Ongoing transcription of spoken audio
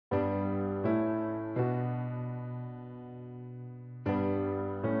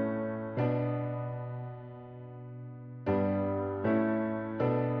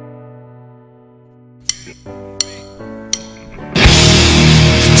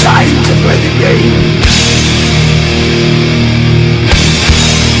Time to play the game.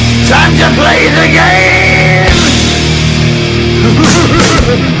 Time to play the game.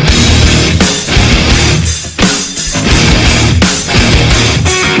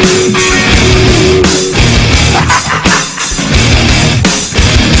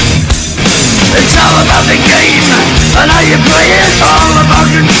 It's all about the game and how you play it. All about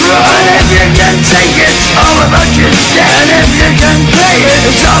control, and if you can take it, all about your debt. And if you can play it,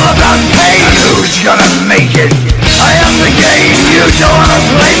 it's all about pain. And who's gonna make it? I am the game, you don't wanna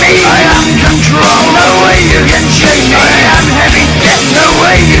play me. I am control, no way you can shake me. I am heavy debt, no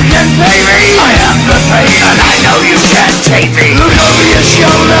way you can pay me. I am the pain, and I know you can't take me. Look over your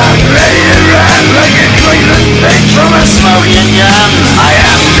shoulder, ready to run like a Cleveland bitch from a smoking gun. I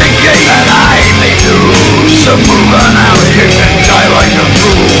am the game, and I may lose. So move on out, you can die like a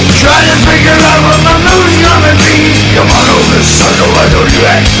fool. Try to figure out what my move's gonna be. Come on over, sucker, why don't you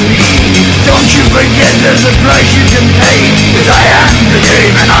ask me? Don't you forget there's a price you can pay. 'Cause I am the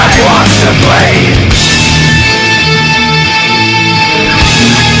game and I want to play.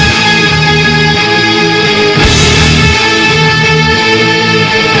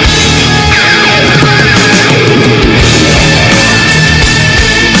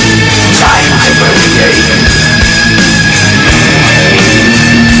 Time to play the game.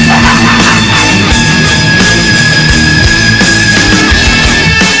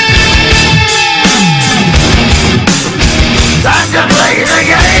 Time to play the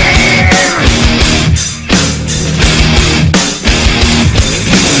game.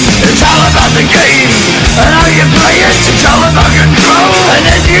 It's all about the game and how you play it. It's all about control, and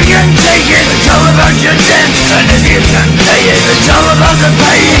if you can take it, it's all about your debt. And if you can pay it, it's all about the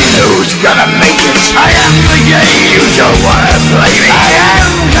pain. Who's gonna make it? I am the game. You don't wanna play me. I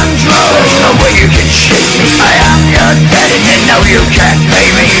am control. There's no way you can shake me. I am your debt, and you know you can't pay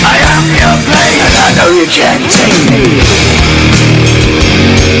me. I am your pain, and I know you can't take me.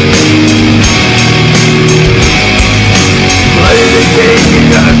 Play the game, you're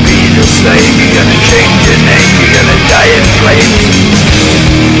gonna be the slave. You're gonna change your name, you're gonna die in flames.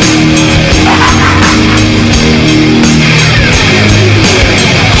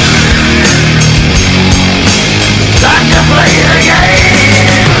 Time to play the game.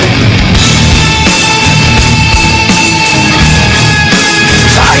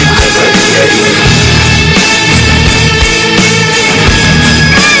 Time to play the game.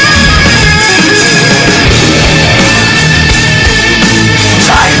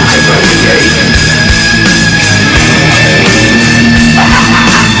 Time to play the game.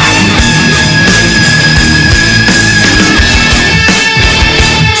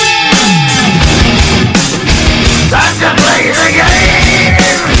 Time to play the game.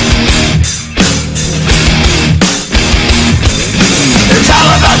 It's all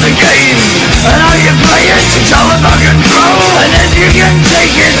about the game and how you play it. It's all about control, and if you can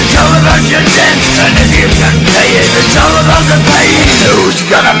take it, it's all about your debt. And if you can pay it, it's all about the pain. Who's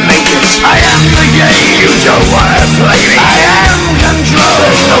gonna make it? I am the game. You don't wanna play me. I am control.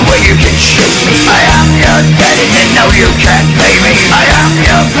 There's no way you can shake me. I am your debt, and you know you can't pay me. I am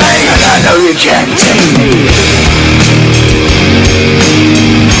your pain, and I know you can't take me.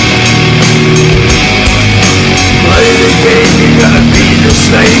 Play the game, you're gonna be the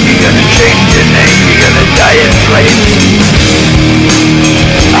slave. You're gonna change your name, you're gonna die in flames.